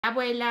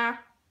abuela.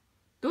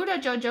 Duro,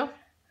 Jojo.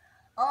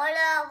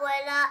 Hola,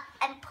 abuela.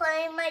 I'm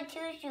putting my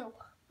tissue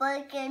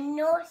porque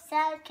no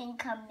sal can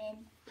come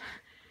in.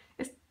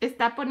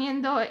 Está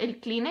poniendo el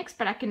Kleenex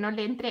para que no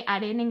le entre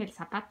arena en el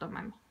zapato,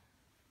 mami.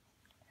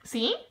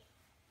 ¿Sí?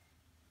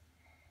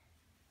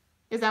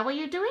 Is that what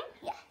you're doing?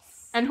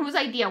 Yes. And whose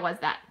idea was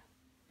that?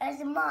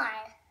 It's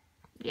mine.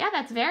 Yeah,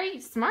 that's very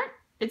smart.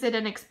 Is it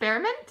an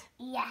experiment?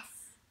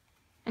 Yes.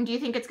 And do you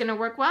think it's going to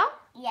work well?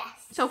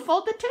 Yes. So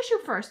fold the tissue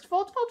first.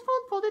 Fold, fold,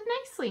 fold. Fold it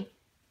nicely.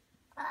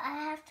 I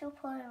have to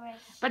put it right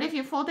here. But if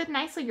you fold it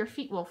nicely, your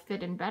feet will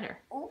fit in better.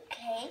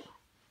 Okay.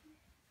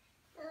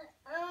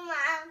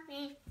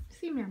 Mommy.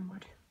 Sí, mi amor.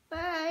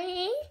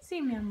 Bye.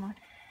 Sí, mi amor.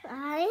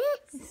 Bye.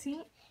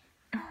 Sí.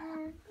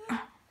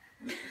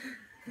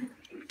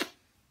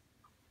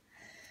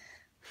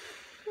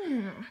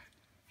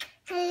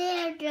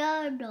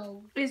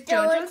 Jojo. Is So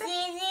Jojo it's there?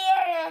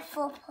 easier if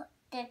we put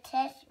the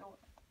tissue.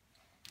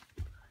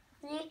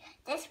 See,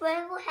 this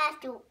way we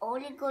have to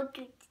only go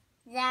to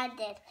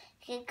that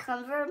to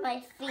cover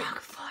my feet. Wrong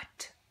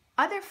foot.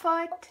 Other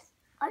foot.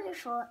 Other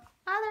foot.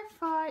 Other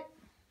foot.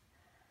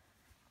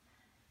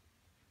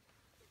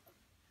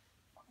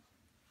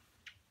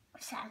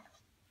 Sam.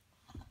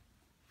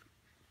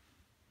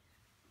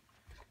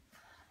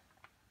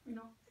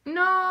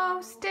 No,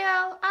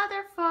 still.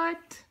 Other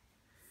foot.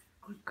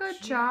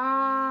 Good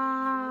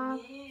job.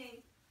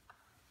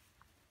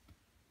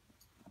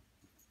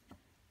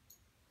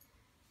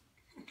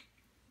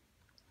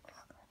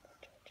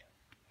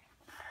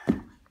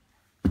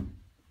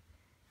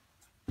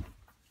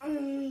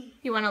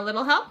 You want a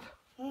little help?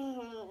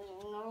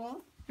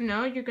 No.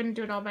 No, you're going to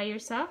do it all by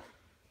yourself?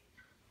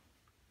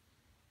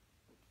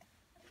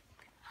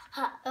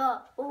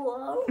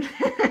 Whoa.